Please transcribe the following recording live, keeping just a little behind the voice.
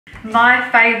My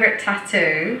favourite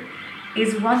tattoo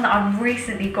is one that I've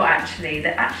recently got actually,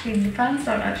 that actually the fans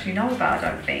don't actually know about, I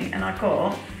don't think. And I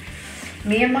got,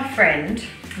 me and my friend,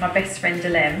 my best friend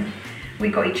Delem, we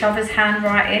got each other's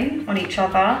handwriting on each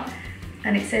other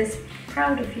and it says,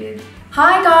 proud of you.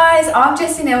 Hi guys, I'm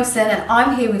Jesy Nelson and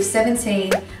I'm here with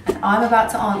 17 and I'm about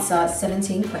to answer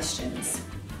 17 questions.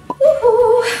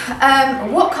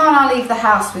 What can't I leave the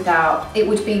house without? It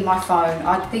would be my phone.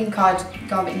 I think I'd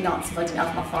go a bit nuts if I didn't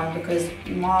have my phone because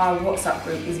my WhatsApp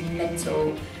group is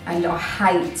mental and I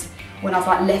hate when I've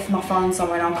like left my phone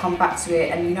somewhere and I'll come back to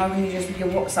it, and you know when your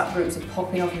WhatsApp groups are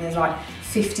popping off and there's like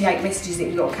 58 messages that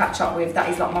you've got to catch up with. That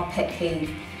is like my pet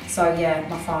peeve. So yeah,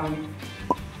 my phone.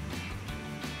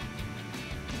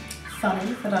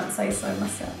 Funny if I don't say so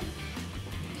myself.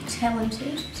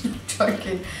 Talented. I'm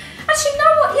joking. Actually, you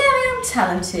know what? Yeah, I am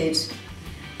talented.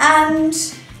 And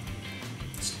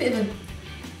just a bit of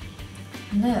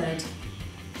a nerd.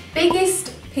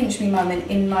 Biggest pinch me moment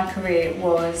in my career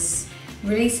was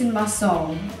releasing my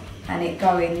song and it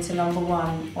going to #1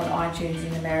 on iTunes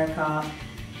in America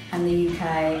and the UK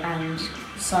and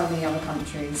so many other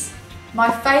countries. My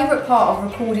favourite part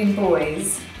of recording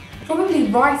Boyz, probably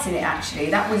writing it actually.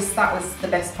 That was the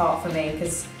best part for me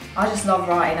because I just love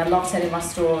writing, I love telling my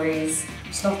stories, I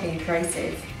just love being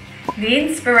creative. The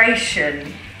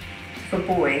inspiration for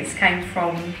Boyz came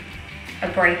from a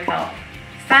breakup.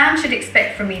 Fans should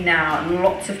expect from me now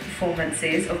lots of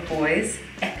performances of Boyz,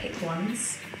 epic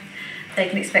ones. They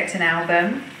can expect an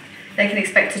album, they can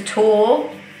expect a tour,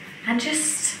 and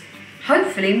just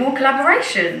hopefully more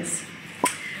collaborations.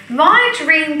 My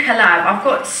dream collab, I've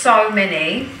got so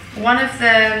many. One of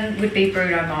them would be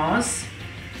Bruno Mars.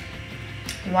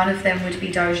 One of them would be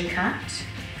Doja Cat.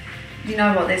 You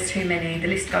know what, there's too many, the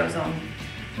list goes on.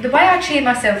 The way I cheer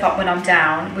myself up when I'm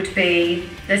down would be,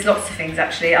 there's lots of things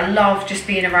actually. I love just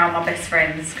being around my best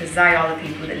friends because they are the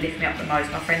people that lift me up the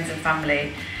most, my friends and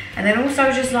family. And then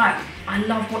also just like, I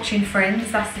love watching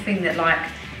Friends. That's the thing that like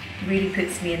really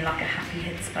puts me in like a happy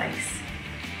headspace.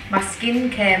 My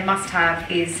skincare must-have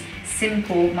is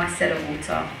simple micellar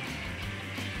water.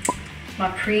 My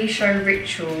pre-show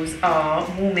rituals are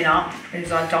warming up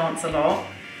because I dance a lot,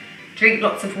 drink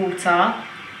lots of water,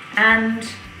 and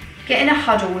get in a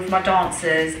huddle with my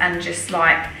dancers and just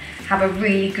like have a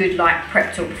really good like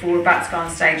prep talk before we're about to go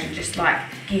on stage and just like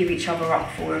gear each other up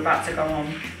before we're about to go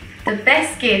on. The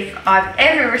best gift I've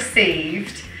ever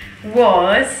received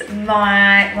was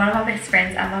one of my best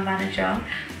friends and my manager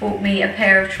bought me a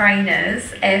pair of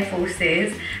trainers, Air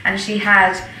Forces, and she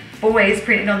had Boyz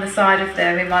printed on the side of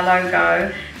them in my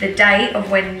logo, the date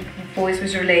of when Boyz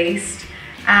was released,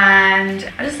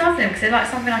 and I just love them because they're like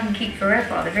something I can keep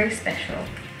forever. They're very special.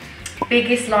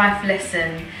 Biggest life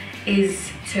lesson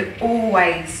is to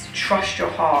always trust your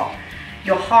heart.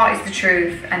 Your heart is the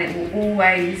truth and it will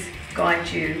always guide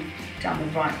you down the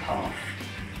right path.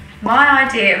 My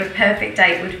idea of a perfect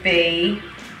date would be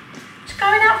just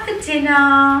going out for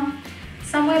dinner,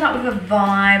 somewhere like with a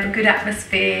vibe, a good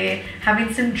atmosphere,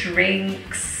 having some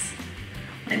drinks,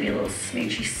 maybe a little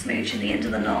smoochy smooch at the end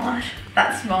of the night.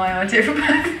 That's my idea of a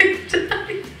perfect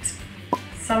date.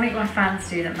 Something my fans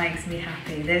do that makes me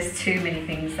happy. There's too many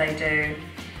things they do.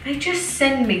 They just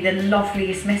send me the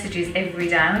loveliest messages every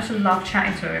day. I just love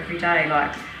chatting to them every day.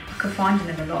 Like, I confide in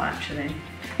them a lot actually.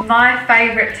 My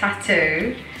favourite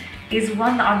tattoo is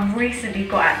one that I've recently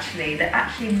got actually, that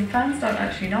actually the fans don't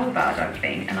actually know about, I don't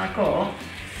think. And I got,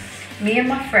 me and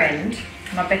my friend,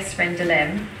 my best friend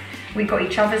Delem, we got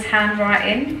each other's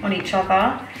handwriting on each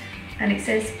other and it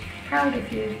says, proud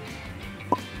of you.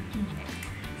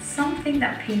 Something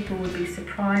that people would be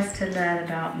surprised to learn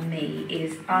about me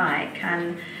is I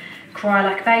can cry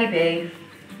like a baby.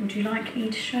 Would you like me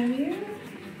to show you?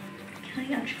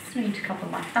 Okay, I just need to cover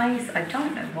my face. I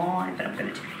don't know why, but I'm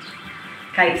gonna do it.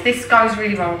 Okay, if this goes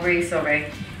really wrong, I'm really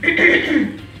sorry.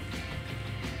 Okay,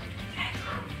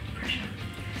 pressure.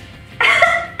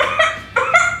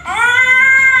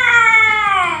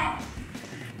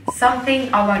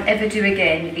 Something I won't ever do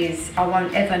again is I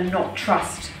won't ever not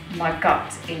trust my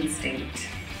gut instinct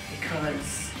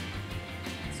because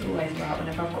it's always right.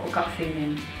 Whenever I've got a gut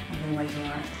feeling, I'm always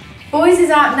right. Boyz is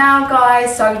out now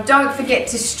guys, so don't forget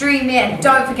to stream it and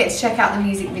don't forget to check out the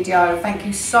music video. Thank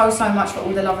you so much for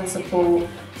all the love and support.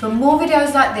 For more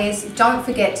videos like this, don't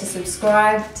forget to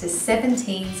subscribe to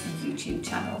 17's YouTube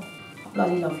channel. I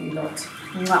bloody love you lot.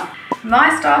 Mwah.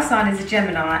 My star sign is a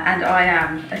Gemini and I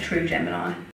am a true Gemini.